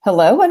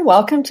Hello and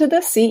welcome to the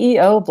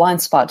CEO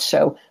Blind Spots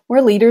Show,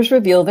 where leaders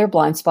reveal their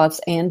blind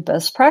spots and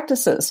best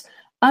practices.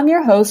 I'm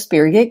your host,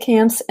 Birgit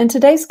Kantz, and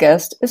today's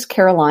guest is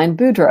Caroline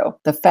Boudreau,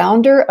 the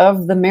founder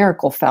of the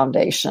Miracle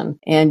Foundation,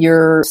 and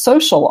you're a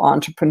social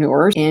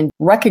entrepreneur and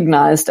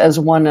recognized as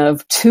one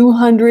of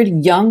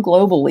 200 young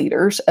global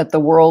leaders at the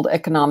World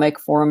Economic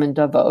Forum in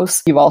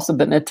Davos. You've also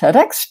been a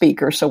TEDx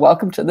speaker, so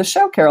welcome to the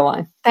show,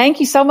 Caroline.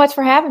 Thank you so much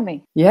for having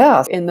me.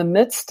 Yeah, in the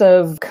midst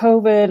of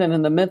COVID and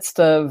in the midst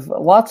of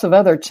lots of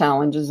other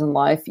challenges in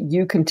life,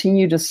 you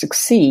continue to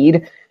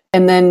succeed.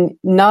 And then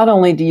not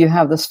only do you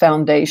have this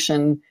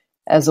foundation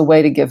as a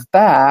way to give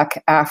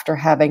back after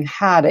having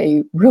had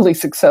a really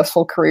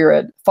successful career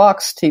at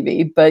Fox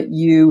TV, but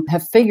you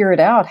have figured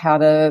out how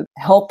to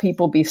help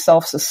people be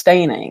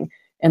self-sustaining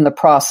in the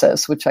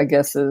process, which I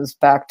guess is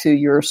back to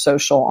your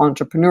social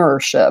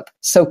entrepreneurship.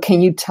 So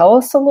can you tell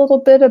us a little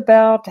bit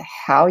about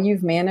how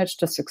you've managed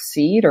to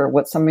succeed or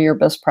what some of your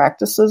best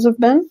practices have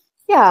been?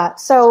 Yeah.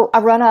 So I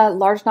run a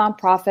large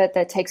nonprofit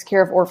that takes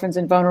care of orphans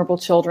and vulnerable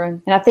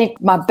children. And I think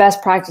my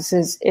best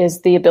practices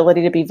is the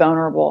ability to be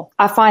vulnerable.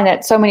 I find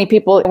that so many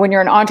people, when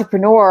you're an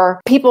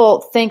entrepreneur, people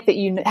think that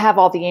you have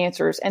all the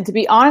answers. And to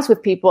be honest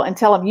with people and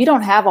tell them you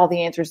don't have all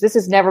the answers. This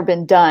has never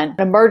been done.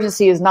 An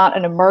emergency is not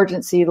an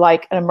emergency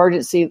like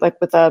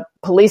with a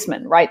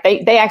policeman, right?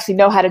 They actually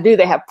know how to do.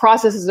 They have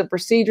processes and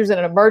procedures. In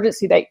an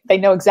emergency, they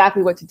know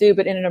exactly what to do.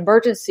 But in an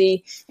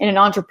emergency, in an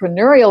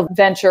entrepreneurial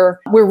venture,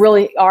 we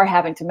really are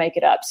having to make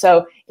it up.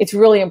 So it's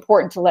really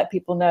important to let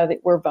people know that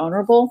we're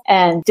vulnerable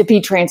and to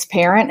be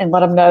transparent and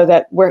let them know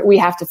that we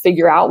have to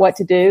figure out what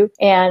to do.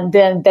 And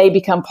then they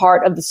become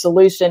part of the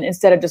solution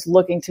instead of just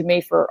looking to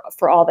me for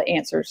all the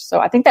answers. So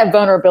I think that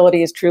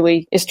vulnerability is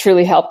truly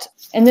helped.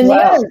 And then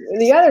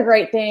the other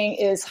great thing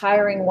is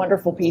hiring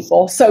wonderful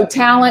people. So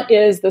talent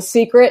is the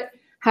secret.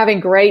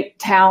 Having great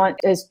talent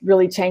has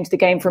really changed the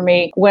game for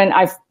me. When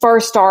I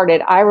first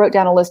started, I wrote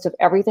down a list of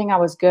everything I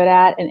was good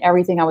at and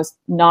everything I was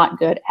not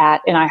good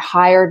at. And I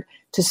hired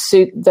to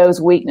suit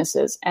those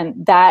weaknesses.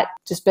 And that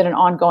just been an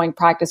ongoing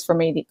practice for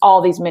me all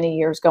these many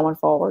years going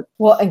forward.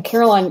 Well, and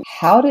Caroline,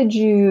 how did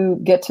you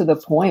get to the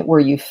point where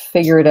you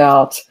figured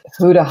out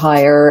who to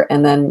hire?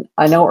 And then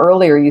I know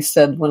earlier you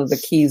said one of the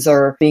keys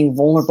are being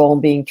vulnerable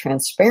and being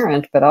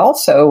transparent, but I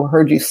also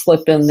heard you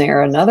slip in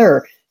there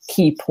another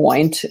key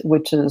point,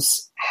 which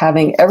is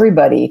having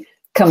everybody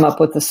come up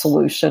with a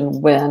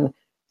solution when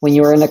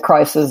you're in a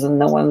crisis and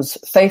no one's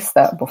faced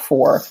that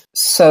before.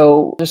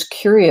 So just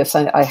curious,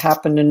 I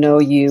happen to know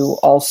you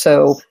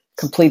also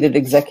completed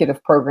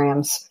executive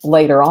programs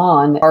later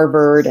on,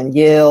 Harvard and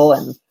Yale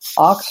and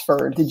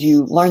Oxford. Did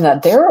you learn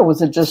that there, or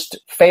was it just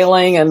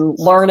failing and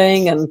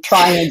learning and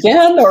trying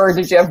again? Or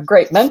did you have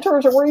great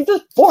mentors, or were you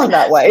just born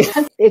that way?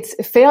 It's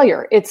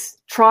failure. It's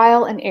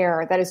trial and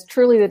error. That is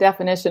truly the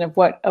definition of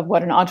what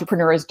an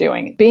entrepreneur is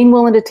doing. Being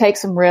willing to take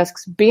some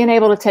risks, being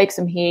able to take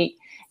some heat.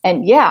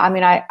 And yeah, I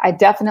mean, I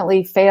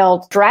definitely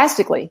failed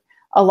drastically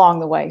along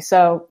the way.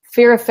 So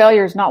fear of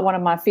failure is not one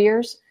of my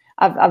fears.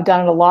 I've done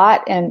it a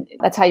lot, and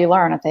that's how you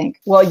learn, I think.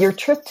 Well, your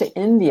trip to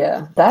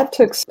India, that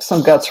took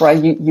some guts,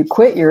 right? You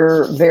quit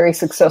your very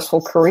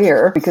successful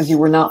career because you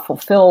were not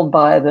fulfilled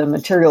by the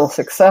material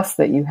success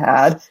that you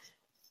had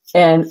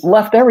and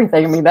left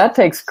everything. I mean, that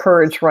takes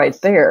courage right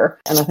there.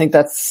 And I think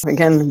that's,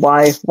 again,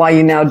 why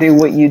you now do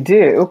what you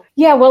do.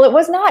 Yeah, well, it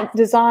was not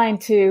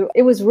designed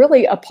it was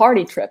really a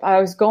party trip. I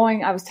was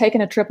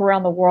taking a trip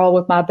around the world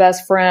with my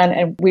best friend,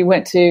 and we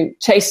went to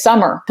chase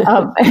summer.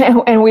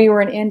 And we were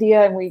in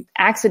India, and we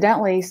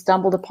accidentally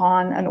stumbled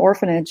upon an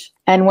orphanage.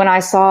 And when I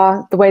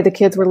saw the way the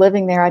kids were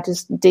living there, I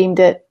just deemed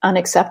it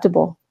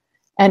unacceptable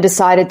and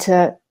decided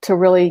to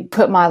really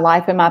put my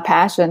life and my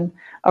passion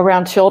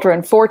around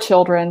children, for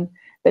children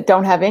that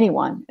don't have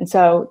anyone. And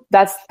so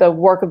that's the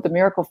work of the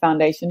Miracle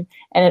Foundation.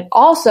 And it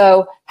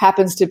also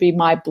happens to be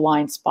my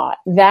blind spot.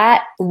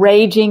 That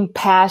raging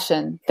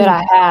passion that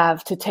I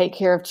have to take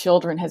care of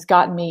children has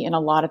gotten me in a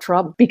lot of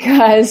trouble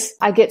because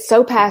I get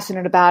so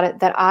passionate about it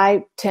that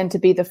I tend to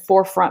be the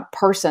forefront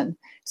person.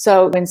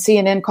 So when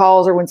CNN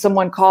calls or when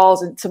someone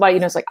calls and somebody,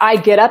 it's like I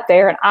get up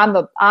there and I'm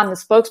the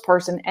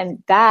spokesperson,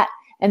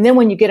 and then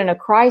when you get in a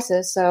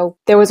crisis, so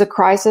there was a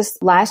crisis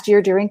last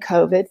year during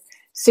COVID.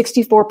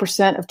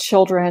 64% of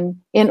children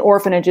in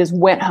orphanages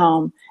went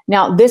home.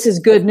 Now, this is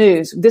good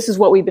news. This is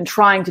what we've been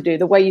trying to do.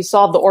 The way you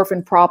solve the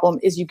orphan problem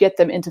is you get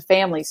them into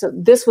families. So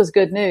this was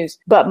good news.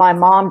 But my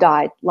mom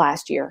died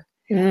last year.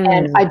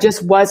 And I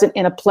just wasn't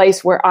in a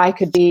place where I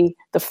could be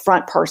the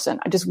front person.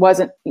 I just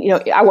wasn't,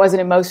 I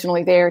wasn't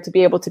emotionally there to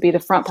be able to be the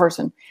front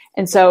person.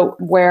 And so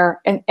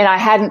and I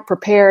hadn't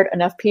prepared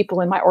enough people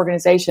in my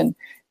organization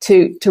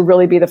to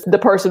really be the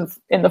person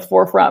in the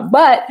forefront.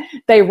 But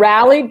they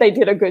rallied, they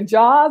did a good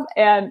job.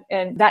 And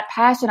that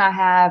passion I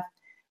have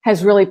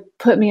has really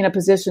put me in a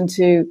position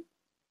to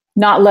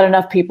not let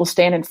enough people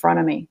stand in front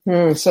of me.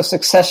 So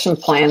succession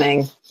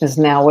planning is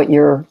now what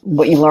you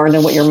learned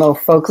and what you're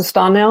most focused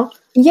on now?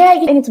 Yeah,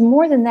 and it's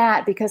more than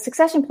that, because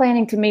succession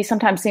planning to me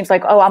sometimes seems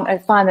like, oh, I'm going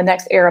to find the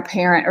next heir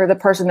apparent or the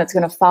person that's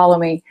going to follow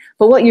me.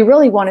 But what you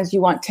really want is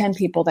you want 10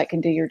 people that can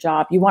do your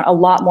job. You want a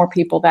lot more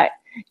people that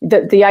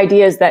the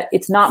idea is that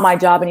it's not my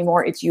job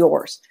anymore, it's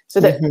yours. So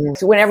that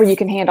so whenever you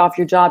can hand off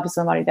your job to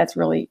somebody, that's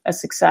really a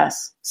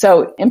success.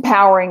 So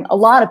empowering a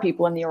lot of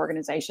people in the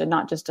organization,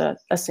 not just a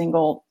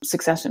single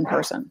succession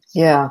person.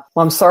 Yeah.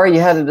 Well, I'm sorry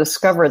you had to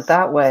discover it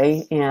that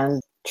way. And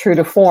true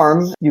to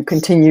form, you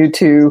continue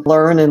to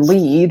learn and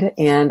lead.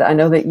 And I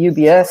know that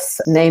UBS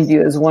named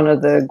you as one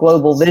of the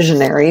global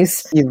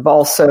visionaries. You've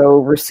also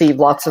received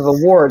lots of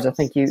awards. I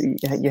think you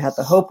had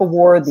the Hope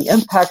Award, the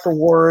Impact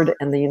Award,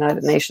 and the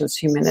United Nations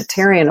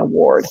Humanitarian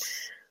Award.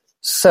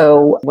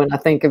 So when I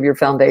think of your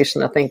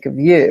foundation, I think of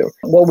you.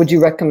 What would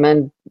you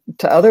recommend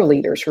to other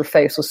leaders who are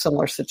faced with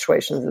similar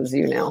situations as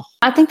you now?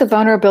 I think the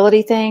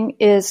vulnerability thing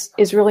is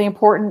really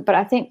important, but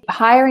I think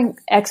hiring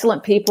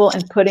excellent people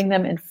and putting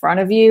them in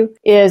front of you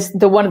is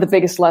one of the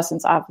biggest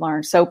lessons I've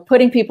learned. So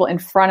putting people in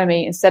front of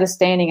me instead of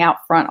standing out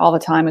front all the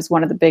time is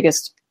one of the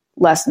biggest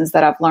lessons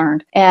that I've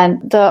learned.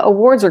 And the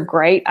awards are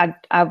great.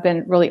 I've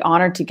been really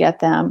honored to get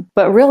them,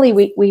 but really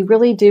we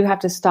really do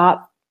have to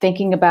stop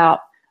thinking about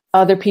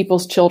other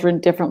people's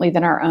children differently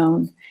than our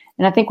own.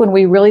 And I think when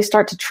we really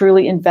start to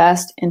truly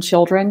invest in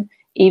children,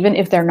 even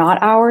if they're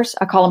not ours,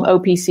 I call them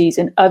OPCs,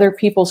 and other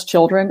people's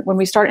children, when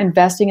we start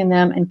investing in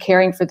them and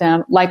caring for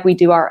them like we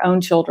do our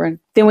own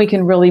children, then we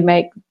can really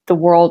make the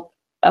world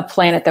a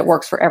planet that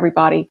works for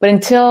everybody. But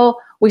until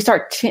we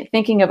start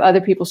thinking of other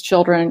people's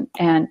children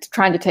and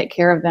trying to take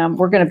care of them,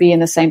 we're going to be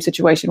in the same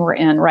situation we're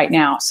in right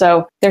now.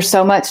 So there's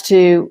so much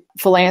to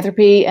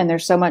philanthropy, and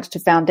there's so much to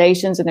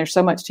foundations, and there's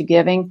so much to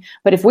giving.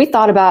 But if we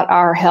thought about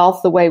our health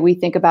the way we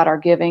think about our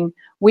giving,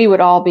 we would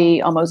all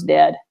be almost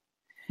dead.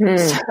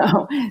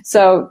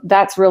 So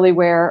that's really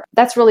where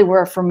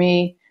for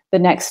me, the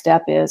next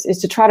step is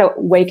to try to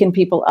waken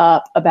people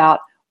up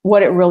about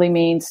what it really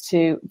means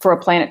for a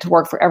planet to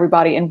work for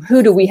everybody, and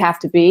who do we have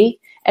to be,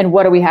 and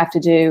what do we have to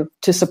do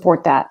to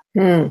support that?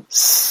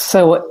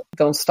 So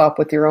don't stop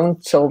with your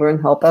own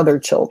children, help other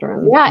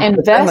children. Yeah,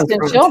 invest in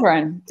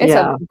children. It's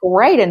a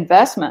great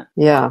investment.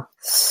 Yeah.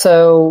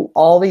 So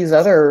all these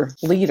other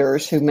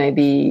leaders who may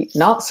be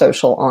not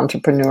social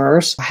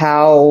entrepreneurs,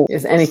 how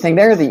is anything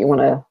there that you want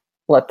to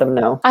let them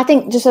know? I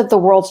think just that the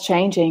world's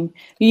changing.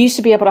 You used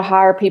to be able to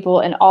hire people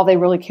and all they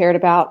really cared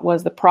about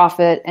was the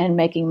profit and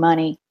making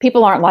money.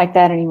 People aren't like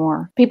that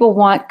anymore. People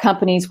want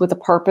companies with a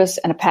purpose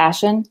and a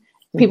passion.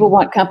 People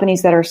want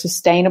companies that are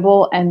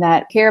sustainable and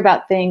that care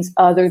about things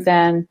other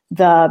than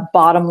the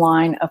bottom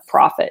line of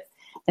profit.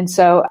 And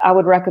so I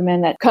would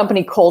recommend that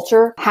company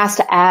culture has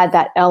to add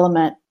that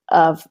element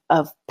of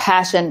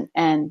passion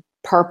and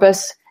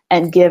purpose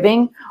and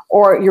giving,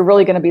 or you're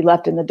really going to be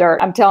left in the dirt.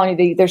 I'm telling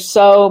you, there's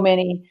so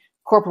many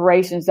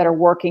corporations that are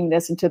working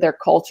this into their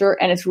culture,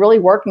 and it's really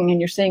working,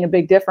 and you're seeing a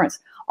big difference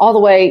all the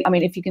way. I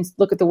mean, if you can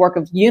look at the work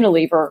of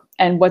Unilever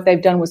and what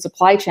they've done with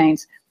supply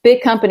chains,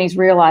 big companies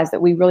realize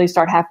that we really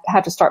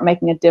have to start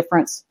making a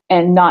difference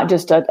and not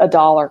just a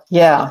dollar.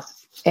 Yeah.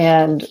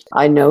 And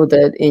I know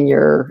that in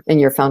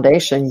your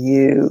foundation,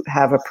 you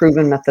have a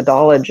proven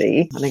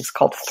methodology. I think it's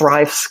called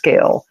Thrive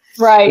Scale.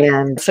 Right.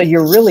 And so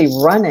you're really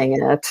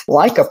running it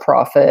like a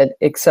profit,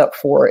 except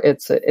for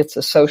it's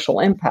a social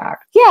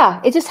impact. Yeah.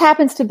 It just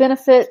happens to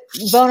benefit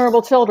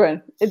vulnerable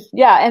children.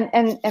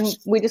 And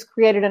we just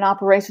created an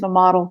operational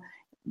model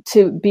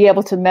to be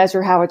able to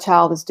measure how a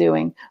child is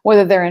doing,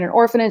 whether they're in an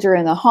orphanage or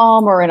in the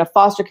home or in a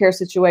foster care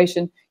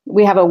situation.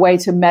 We have a way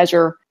to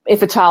measure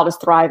if a child is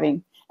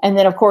thriving. And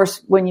then, of course,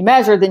 when you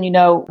measure, then you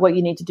know what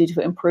you need to do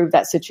to improve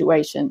that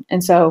situation.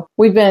 And so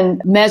we've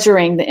been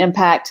measuring the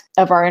impact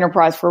of our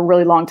enterprise for a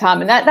really long time.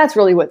 And that's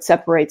really what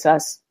separates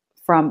us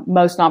from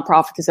most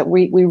nonprofits, is that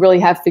we really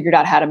have figured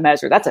out how to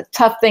measure. That's a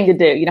tough thing to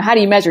do. You know, how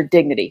do you measure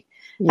dignity?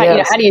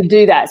 Yes. How do you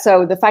do that?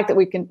 So the fact that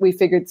we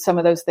figured some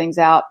of those things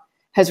out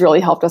has really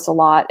helped us a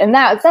lot. And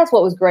that's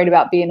what was great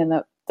about being in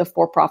the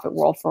for-profit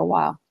world for a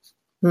while.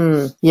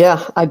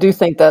 Yeah, I do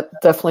think that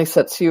definitely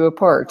sets you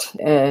apart.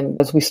 And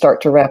as we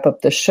start to wrap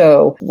up the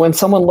show, when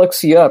someone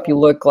looks you up, you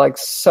look like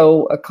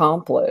so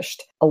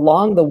accomplished.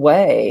 Along the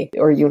way,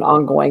 are you an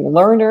ongoing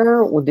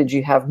learner? Or did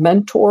you have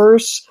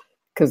mentors?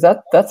 Because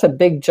that's a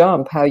big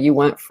jump, how you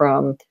went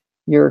from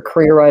your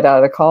career right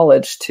out of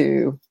college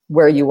to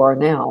where you are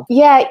now.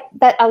 Yeah,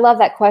 I love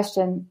that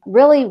question.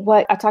 Really,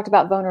 what I talked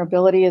about,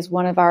 vulnerability is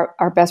one of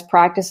our best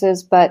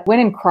practices. But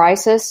when in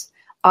crisis,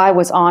 I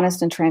was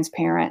honest and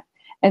transparent.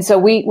 And so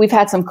we've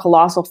had some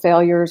colossal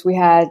failures. We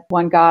had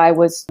one guy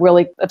was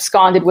really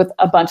absconded with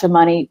a bunch of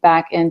money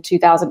back in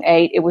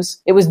 2008. It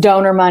was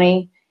donor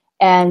money.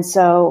 And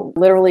so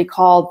literally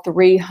called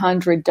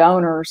 300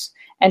 donors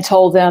and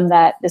told them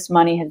that this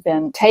money had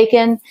been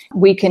taken.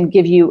 We can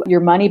give you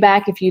your money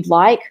back if you'd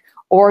like,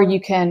 or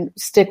you can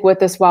stick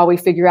with us while we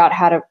figure out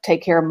how to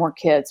take care of more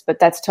kids. But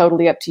that's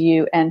totally up to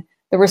you. And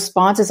the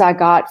responses I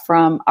got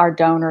from our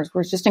donors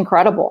was just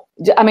incredible.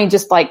 I mean,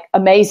 just like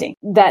amazing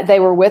that they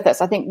were with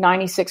us. I think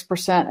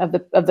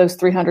 96% of those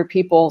 300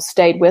 people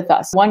stayed with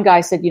us. One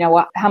guy said, you know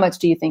what, how much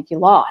do you think you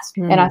lost?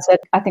 And I said,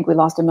 I think we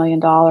lost $1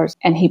 million.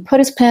 And he put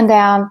his pen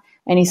down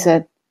and he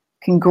said,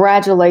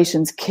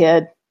 congratulations,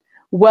 kid.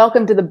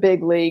 Welcome to the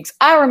big leagues.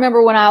 I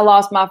remember when I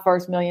lost my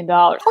first $1 million.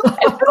 I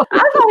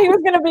thought he was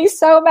going to be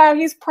so mad.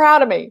 He's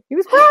proud of me. He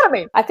was proud of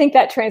me. I think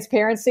that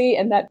transparency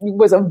and that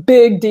was a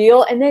big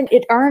deal. And then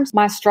it earned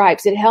my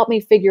stripes. It helped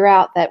me figure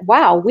out that,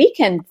 wow, we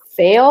can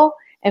fail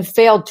and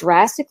fail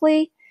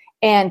drastically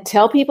and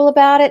tell people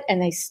about it.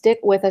 And they stick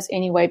with us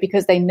anyway,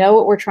 because they know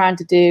what we're trying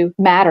to do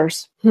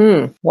matters.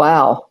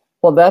 Wow.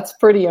 Well, that's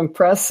pretty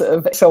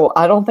impressive. So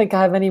I don't think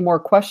I have any more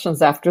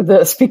questions after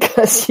this,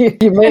 because you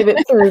made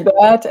it through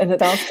that. And it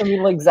sounds to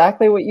me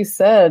exactly what you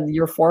said.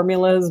 Your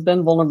formula has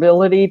been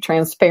vulnerability,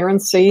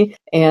 transparency,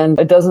 and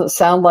it doesn't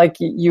sound like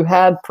you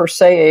had per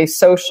se a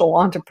social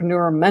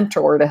entrepreneur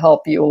mentor to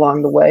help you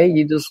along the way.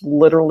 You just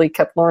literally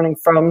kept learning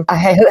from, I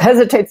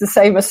hesitate to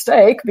say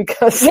mistake,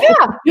 because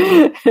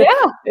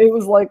it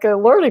was like a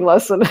learning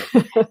lesson.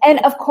 And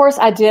of course,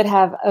 I did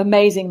have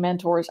amazing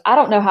mentors. I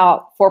don't know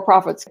how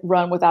for-profits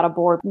run without a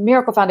board.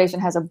 Miracle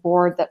Foundation has a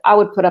board that I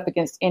would put up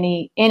against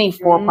any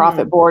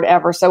for-profit board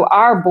ever. So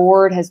our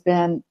board has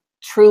been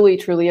truly,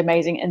 truly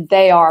amazing. And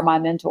they are my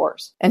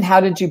mentors. And how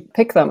did you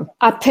pick them?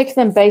 I picked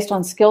them based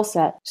on skill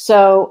set.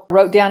 So I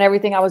wrote down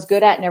everything I was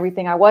good at and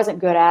everything I wasn't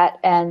good at.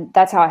 And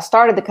that's how I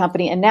started the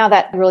company. And now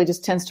that really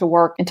just tends to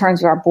work in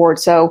terms of our board.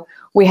 So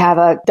we have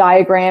a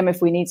diagram.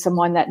 If we need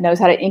someone that knows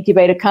how to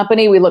incubate a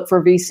company, we look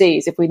for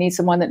VCs. If we need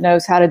someone that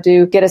knows how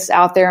to get us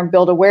out there and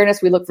build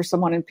awareness, we look for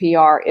someone in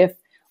PR. If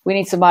we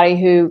need somebody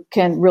who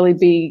can really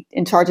be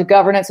in charge of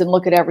governance and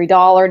look at every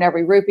dollar and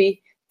every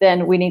rupee,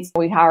 then we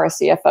hire a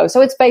CFO.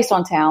 So it's based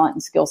on talent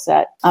and skill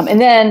set.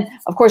 And then,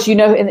 of course, and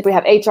if we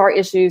have HR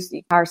issues,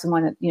 you hire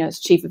someone that, is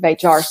chief of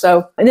HR.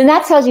 So, and then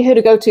that tells you who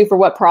to go to for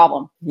what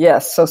problem.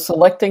 Yes. So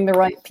selecting the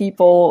right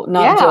people,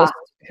 not just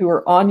who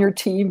are on your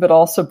team, but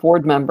also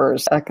board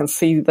members. I can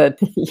see that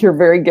you're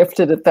very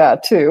gifted at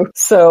that too.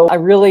 So I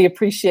really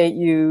appreciate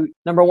you,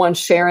 number one,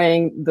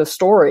 sharing the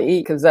story,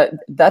 because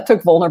that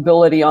took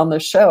vulnerability on the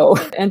show,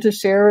 and to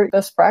share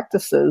best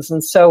practices.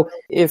 And so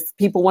if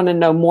people want to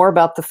know more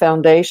about the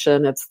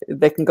foundation,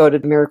 they can go to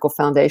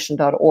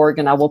miraclefoundation.org,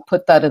 and I will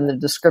put that in the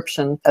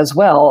description as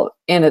well.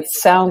 And it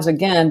sounds,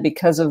 again,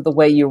 because of the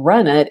way you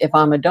run it, if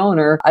I'm a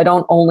donor, I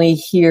don't only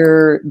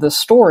hear the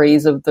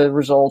stories of the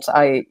results,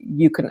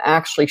 you can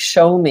actually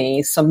show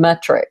me some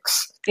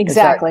metrics.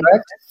 Exactly.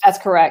 That's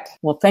correct.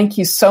 Well, thank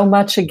you so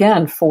much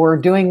again for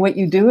doing what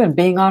you do and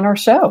being on our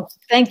show.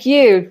 Thank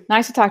you.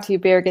 Nice to talk to you,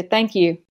 Birgit. Thank you.